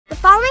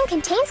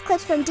program contains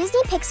clips from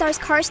Disney Pixar's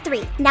Cars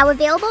 3, now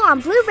available on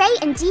Blu-ray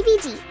and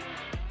DVD.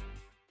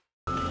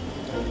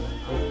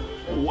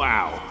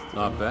 Wow,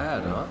 not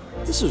bad, huh?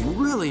 This is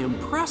really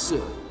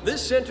impressive.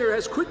 This center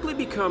has quickly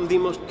become the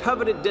most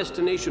coveted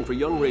destination for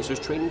young racers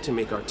training to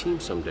make our team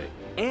someday.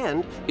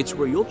 And it's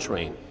where you'll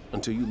train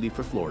until you leave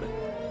for Florida.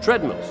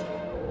 Treadmills,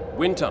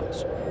 wind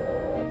tunnels,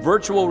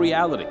 virtual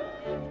reality.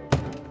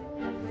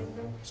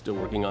 Still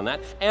working on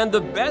that. And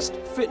the best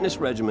fitness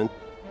regimen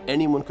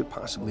anyone could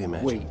possibly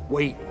imagine.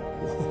 Wait.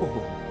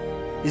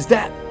 Whoa. Is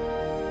that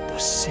the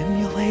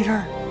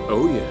simulator?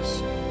 Oh,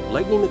 yes.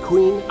 Lightning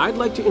McQueen, I'd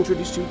like to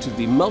introduce you to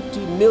the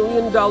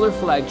multi-million-dollar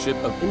flagship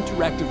of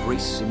interactive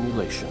race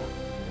simulation.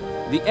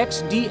 The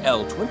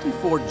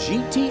XDL24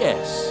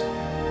 GTS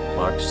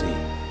Mark C.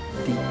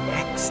 The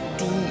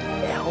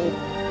XDL,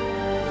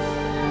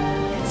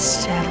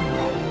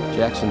 etc.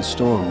 Jackson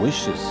Storm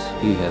wishes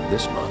he had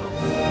this model.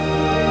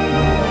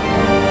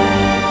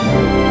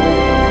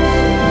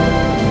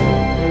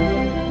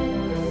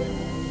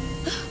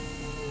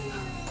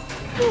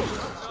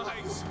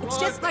 It's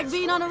just like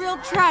being on a real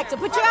track, so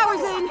put your hours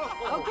in.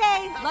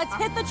 Okay, let's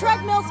hit the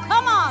treadmills.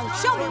 Come on,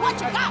 show me what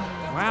you got.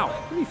 Wow,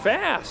 pretty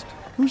fast.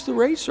 Who's the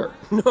racer?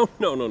 No.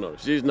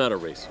 She's not a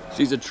racer.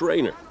 She's a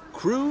trainer.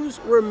 Cruz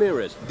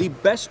Ramirez, the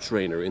best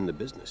trainer in the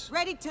business.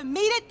 Ready to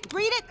meet it,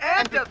 greet it,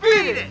 and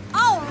defeat it!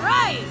 All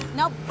right,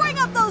 now bring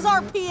up those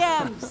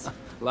RPMs.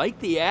 Like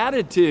the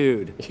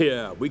attitude.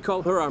 Yeah, we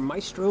call her our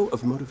maestro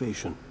of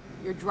motivation.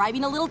 You're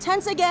driving a little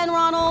tense again,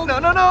 Ronald. No,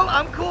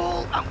 I'm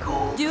cool.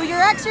 Do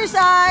your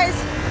exercise.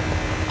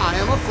 I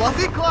am a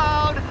fluffy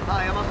cloud.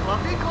 I am a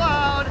fluffy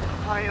cloud.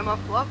 I am a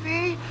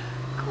fluffy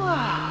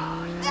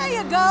cloud. There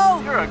you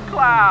go. You're a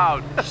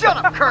cloud. Shut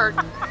up, Kurt.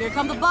 Here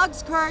come the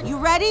bugs, Kurt. You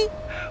ready?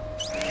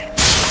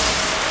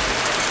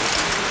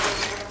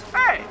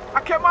 Hey,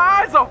 I kept my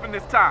eyes open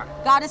this time.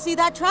 Gotta see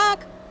that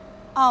track.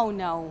 Oh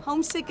no,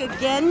 homesick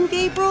again,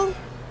 Gabriel?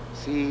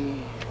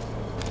 Sí.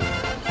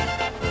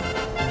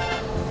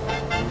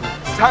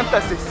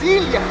 Santa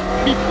Cecilia,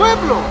 mi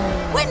pueblo.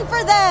 Win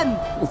for them.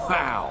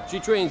 Wow. She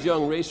trains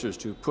young racers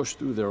to push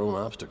through their own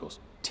obstacles,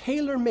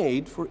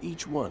 tailor-made for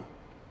each one.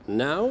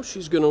 Now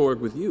she's gonna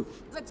work with you.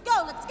 Let's go.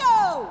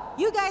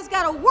 You guys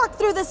gotta work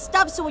through this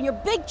stuff so when your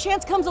big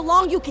chance comes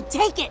along, you can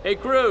take it. Hey,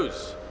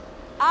 Cruz.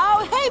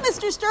 Oh, hey,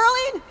 Mr.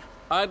 Sterling.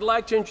 I'd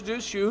like to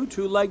introduce you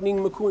to Lightning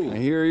McQueen. I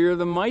hear you're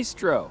the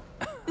maestro.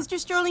 Mr.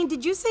 Sterling,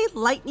 did you say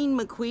Lightning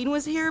McQueen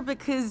was here?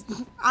 Because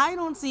I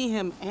don't see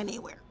him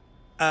anywhere.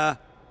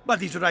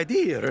 But he's right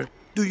here.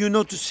 Do you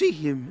not see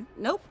him?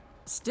 Nope,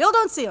 still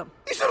don't see him.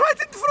 He's right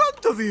in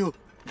front of you.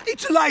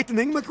 It's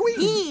Lightning McQueen.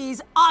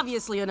 He's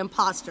obviously an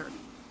imposter.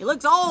 He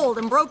looks old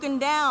and broken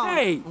down.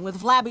 Hey! And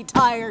with flabby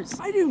tires.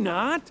 I do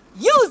not.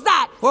 Use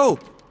that! Whoa!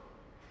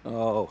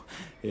 Oh,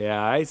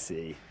 yeah, I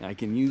see. I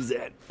can use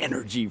that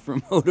energy for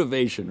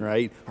motivation,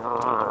 right?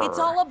 It's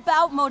all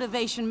about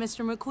motivation,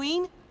 Mr.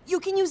 McQueen. You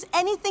can use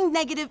anything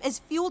negative as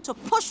fuel to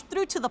push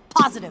through to the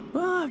positive.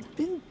 Well, I've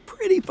been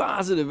pretty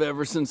positive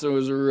ever since I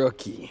was a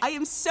rookie. I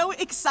am so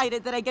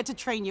excited that I get to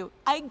train you.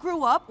 I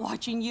grew up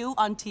watching you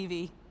on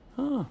TV.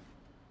 Huh.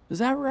 Is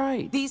that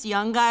right? These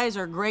young guys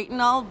are great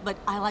and all, but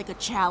I like a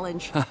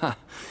challenge.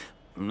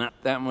 I'm not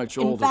that much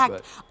older, In fact,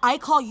 but... I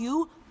call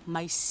you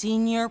my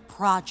senior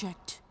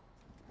project.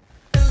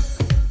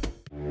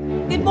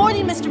 Good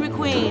morning, Mr.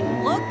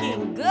 McQueen.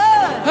 Looking good.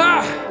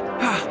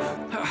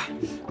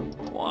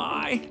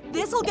 Why?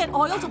 This'll get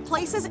oil to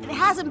places it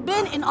hasn't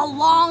been in a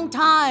long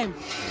time.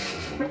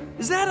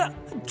 Is that a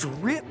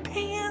drip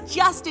pan?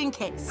 Just in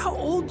case. How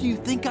old do you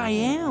think I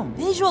am?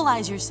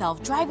 Visualize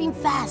yourself driving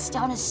fast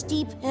down a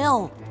steep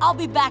hill. I'll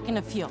be back in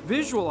a few.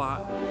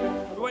 Visualize?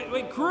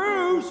 Wait,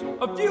 Cruz?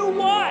 A few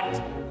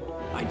what?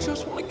 I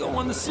just want to go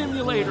on the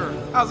simulator.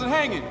 How's it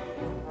hanging?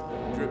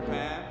 Drip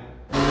pad.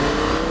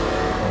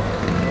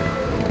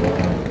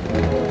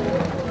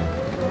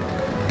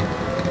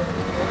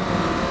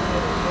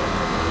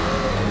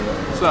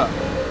 What's up?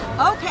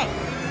 Okay,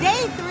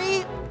 day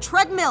 3,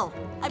 treadmill.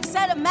 I've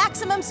set a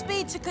maximum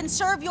speed to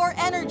conserve your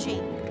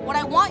energy. What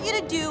I want you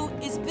to do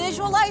is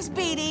visualize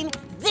beating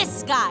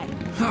this guy.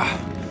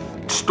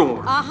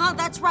 Storm. Uh-huh,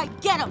 that's right.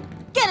 Get him.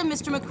 Get him,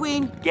 Mr.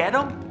 McQueen. Get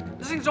him?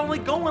 This thing's only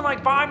going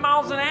like 5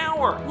 miles an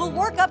hour. We'll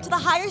work up to the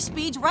higher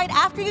speeds right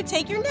after you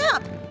take your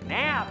nap.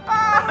 Nap?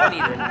 I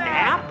need a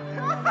nap? Hit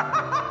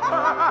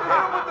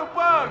him with the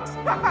bugs.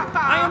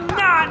 I am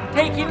not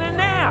taking a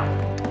nap.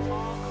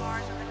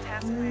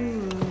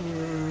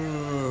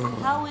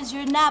 How was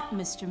your nap,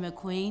 Mr.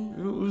 McQueen?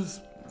 It was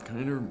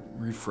kind of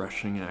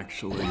refreshing,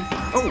 actually.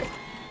 Oh!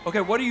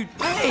 Okay, what are you...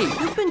 Hey!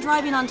 You've been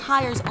driving on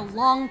tires a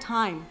long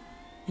time.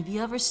 Have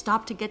you ever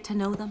stopped to get to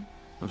know them?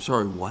 I'm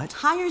sorry, what?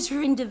 Tires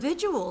are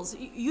individuals.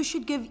 You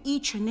should give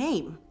each a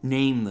name.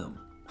 Name them.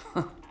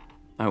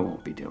 I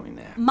won't be doing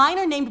that. Mine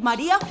are named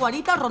Maria,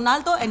 Juanita,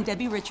 Ronaldo, and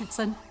Debbie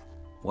Richardson.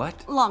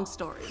 What? Long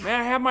story. May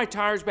I have my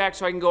tires back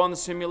so I can go on the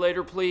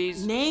simulator,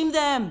 please? Name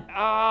them.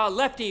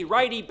 Lefty,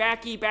 righty,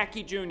 backy,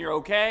 Jr.,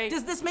 okay?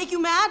 Does this make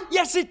you mad?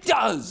 Yes, it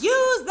does!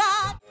 Use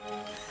that!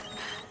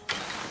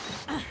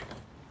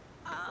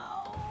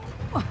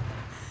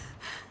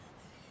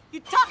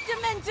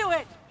 into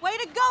it. Way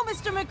to go,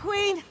 Mr.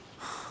 McQueen.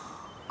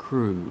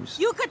 Cruz.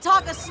 You could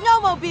talk a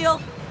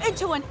snowmobile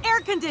into an air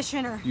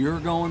conditioner. You're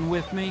going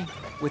with me?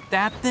 With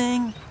that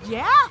thing?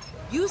 Yeah?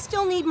 You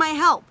still need my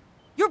help.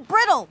 You're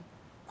brittle,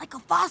 like a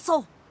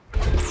fossil.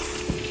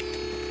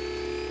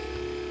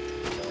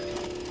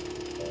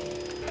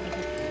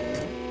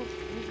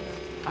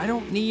 I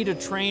don't need a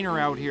trainer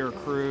out here,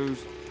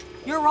 Cruz.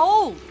 You're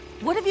old.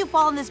 What if you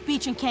fall on this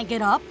beach and can't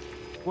get up?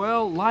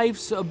 Well,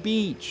 life's a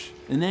beach,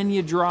 and then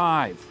you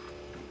drive.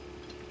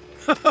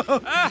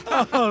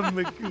 Oh,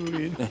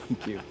 McQueen.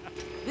 Thank you.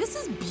 This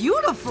is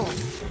beautiful.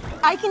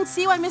 I can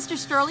see why Mr.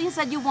 Sterling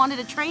said you wanted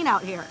a train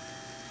out here.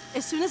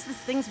 As soon as this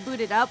thing's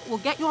booted up, we'll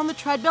get you on the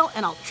treadmill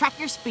and I'll track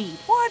your speed.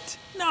 What?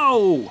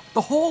 No!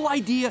 The whole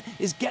idea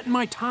is getting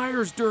my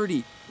tires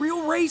dirty.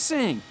 Real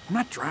racing. I'm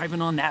not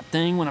driving on that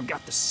thing when I've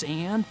got the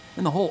sand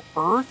and the whole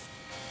earth.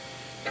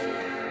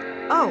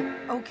 Oh,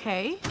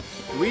 okay.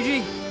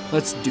 Luigi,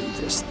 let's do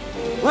this.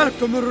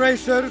 Welcome,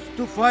 racers,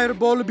 to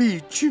Fireball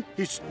Beach,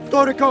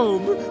 historic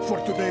home for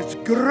today's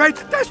great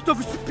test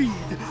of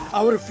speed.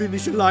 Our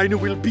finish line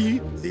will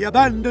be the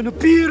abandoned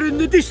pier in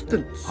the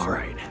distance. All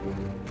right.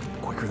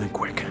 Quicker than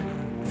quick.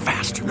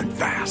 Faster than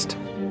fast.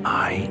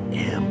 I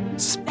am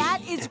speed.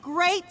 That is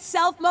great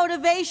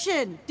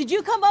self-motivation. Did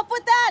you come up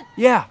with that?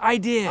 Yeah, I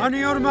did. On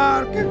your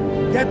mark,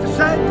 get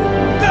set,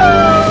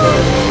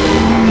 go!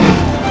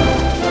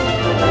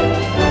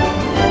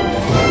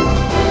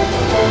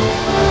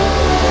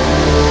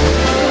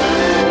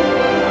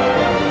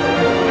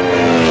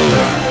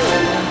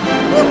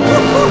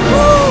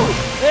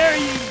 There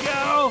you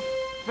go!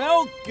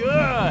 Felt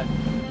good!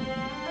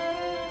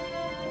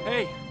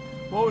 Hey,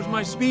 what was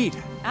my speed?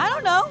 I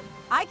don't know.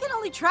 I can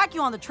only track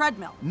you on the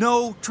treadmill.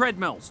 No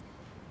treadmills.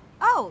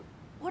 Oh,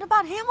 what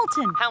about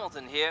Hamilton?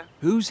 Hamilton here.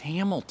 Who's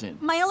Hamilton?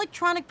 My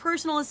electronic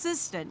personal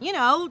assistant. You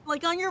know,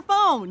 like on your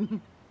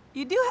phone.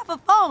 You do have a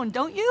phone,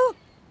 don't you?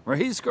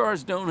 Race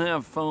cars don't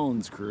have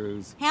phones,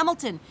 Cruz.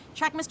 Hamilton,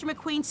 track Mr.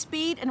 McQueen's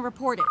speed and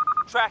report it.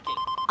 Tracking.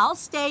 I'll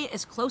stay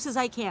as close as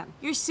I can.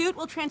 Your suit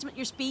will transmit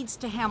your speeds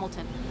to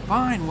Hamilton.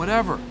 Fine,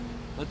 whatever.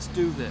 Let's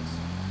do this.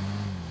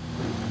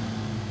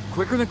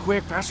 Quicker than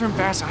quick, faster than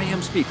fast, I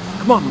am speed.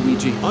 Come on,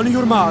 Luigi. On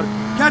your mark,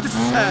 get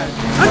set,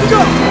 and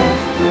go!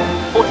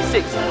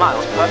 46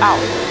 miles per hour.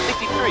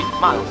 63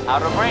 miles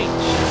out of range.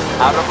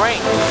 Out of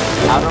range.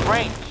 Out of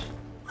range.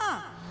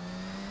 Huh.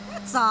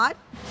 That's odd.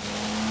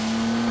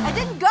 I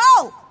didn't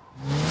go!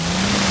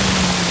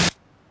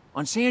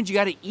 On sand, you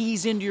gotta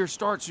ease into your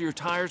start so your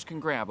tires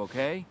can grab,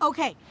 okay?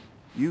 Okay.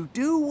 You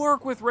do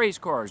work with race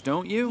cars,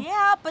 don't you?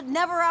 Yeah, but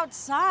never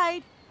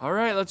outside. All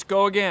right, let's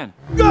go again.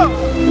 Go!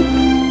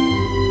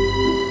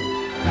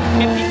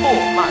 54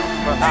 miles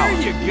per hour.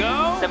 There you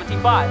go!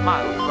 75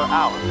 miles per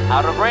hour.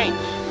 Out of range.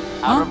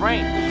 Out of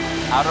range.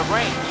 Out of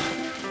range.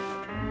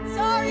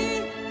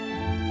 Sorry.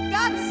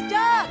 Got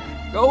stuck.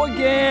 Go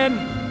again!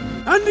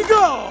 And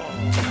go!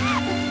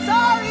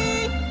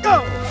 Sorry.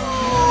 Go!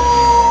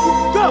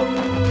 Go!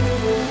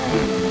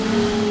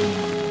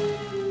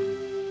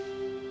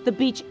 The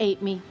beach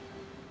ate me.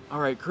 All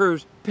right,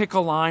 Cruz, pick a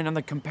line on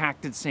the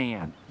compacted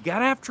sand. You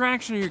gotta have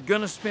traction or you're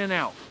gonna spin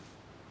out.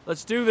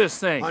 Let's do this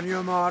thing. On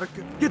your mark,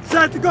 get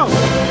set, go!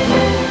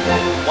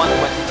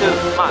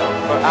 122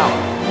 miles per hour.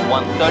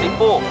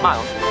 134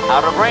 miles.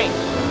 Out of range.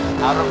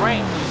 Out of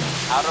range.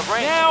 Out of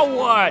range. Now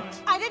what?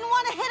 I didn't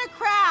want to hit a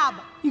crab.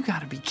 You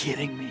gotta be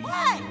kidding me.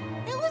 What?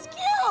 It was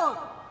cute.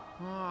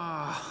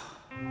 All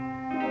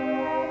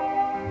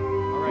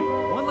right,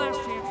 one last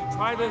chance to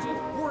try this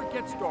before it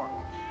gets dark.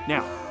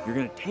 Now, you're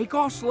gonna take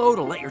off slow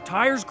to let your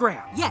tires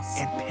grab. Yes.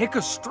 And pick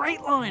a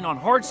straight line on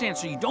hard sand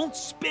so you don't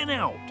spin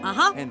out.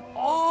 Uh-huh. And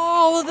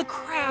all of the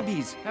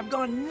crabbies have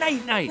gone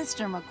night-night.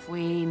 Mr.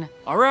 McQueen.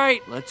 All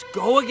right, let's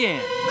go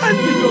again.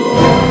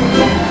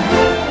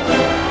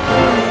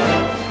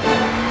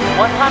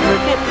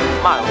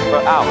 150 miles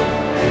per hour.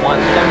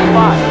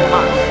 175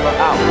 miles per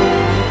hour.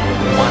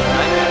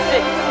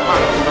 196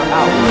 miles per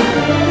hour.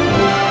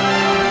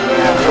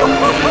 All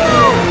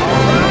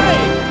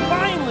right,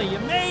 finally, you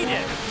made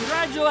it.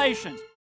 Congratulations.